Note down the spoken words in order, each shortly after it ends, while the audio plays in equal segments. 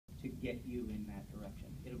get you in that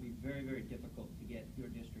direction. It'll be very, very difficult to get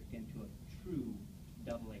your district into a true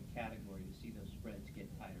AA category to see those spreads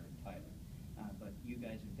get tighter and tighter. But you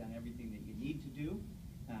guys have done everything that you need to do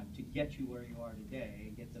to get you where you are today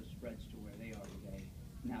and get those spreads to where they are today.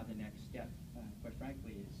 Now the next step, quite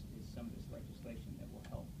frankly, is some of this legislation that will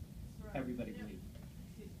help everybody believe.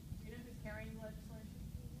 Do you know who's carrying the legislation?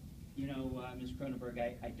 You know, Ms. Cronenberg,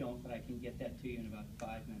 I don't, but I can get that to you in about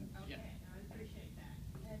 5 minutes. Okay, I appreciate that.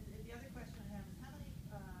 And the other question I have is how many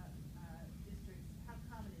districts, how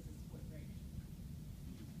common is a split rating?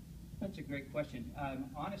 That's a great question.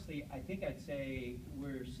 Honestly, I think I'd say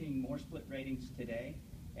we're seeing more split ratings today,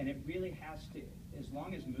 and it really has to, as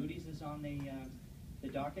long as Moody's is on the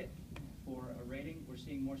docket for a rating, we're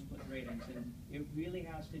seeing more split ratings, and it really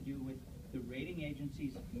has to do with the rating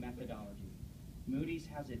agency's methodology. Moody's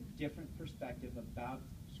has a different perspective about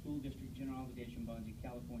school district general obligation bonds in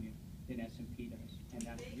California than S&P does, and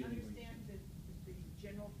that's They really where you understand the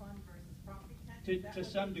general fund versus property tax? to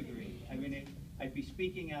some degree. I mean, I'd be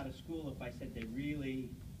speaking out of school if I said they really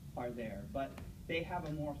are there, but they have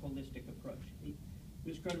a more holistic approach.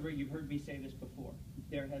 Ms. Cronenberg, you've heard me say this before.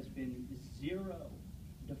 There has been 0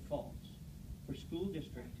 defaults for school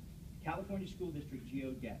district, California school district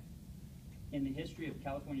GO debt in the history of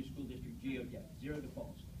California school district GO debt, 0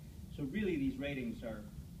 defaults. So really these ratings are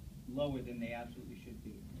lower than they absolutely should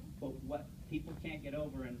be. But what people can't get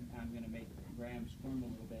over, and I'm going to make Graham squirm a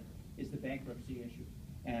little bit, is the bankruptcy issue.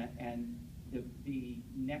 And the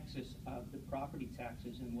nexus of the property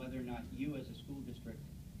taxes and whether or not you as a school district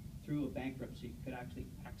through a bankruptcy could actually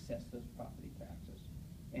access those property taxes.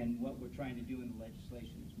 And what we're trying to do in the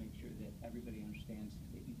legislation is make sure that everybody understands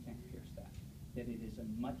that you can't pierce that it is a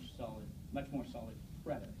much more solid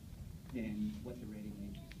credit than what the rating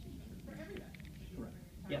agencies are. For everybody? Correct.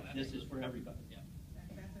 Yeah, this is for everybody. Yeah.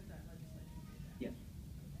 That's what that legislation is. Yes.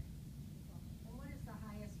 And what is the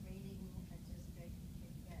highest rating a district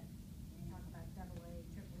can get? We talk about AA,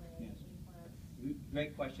 AAA, Yes. A+.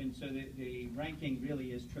 Great question. So the ranking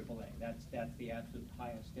really is AAA. That's the absolute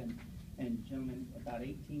highest. And gentlemen, about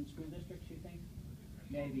 18 school districts, you think?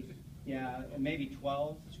 Maybe. Yeah, maybe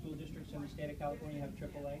 12 school districts in the state of California have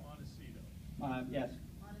AAA. Yes.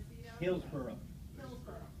 Montecito? Hillsborough.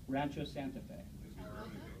 Hillsborough. Rancho Santa Fe.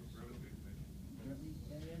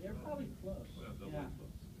 They're probably close. Yeah.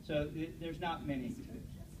 So there's not many.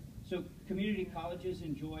 So community colleges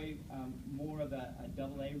enjoy more of a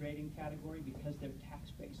AA rating category because their tax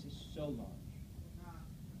base is so large,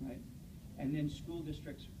 right? And then school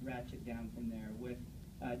districts ratchet down from there, with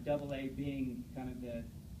AA being kind of the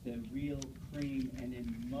real cream, and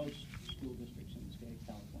then most school districts in the state of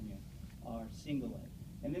California are single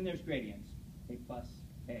A. And then there's gradients, A+,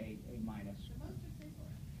 A minus. So most are single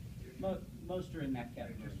A. Most are in that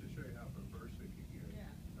category. Just to show you how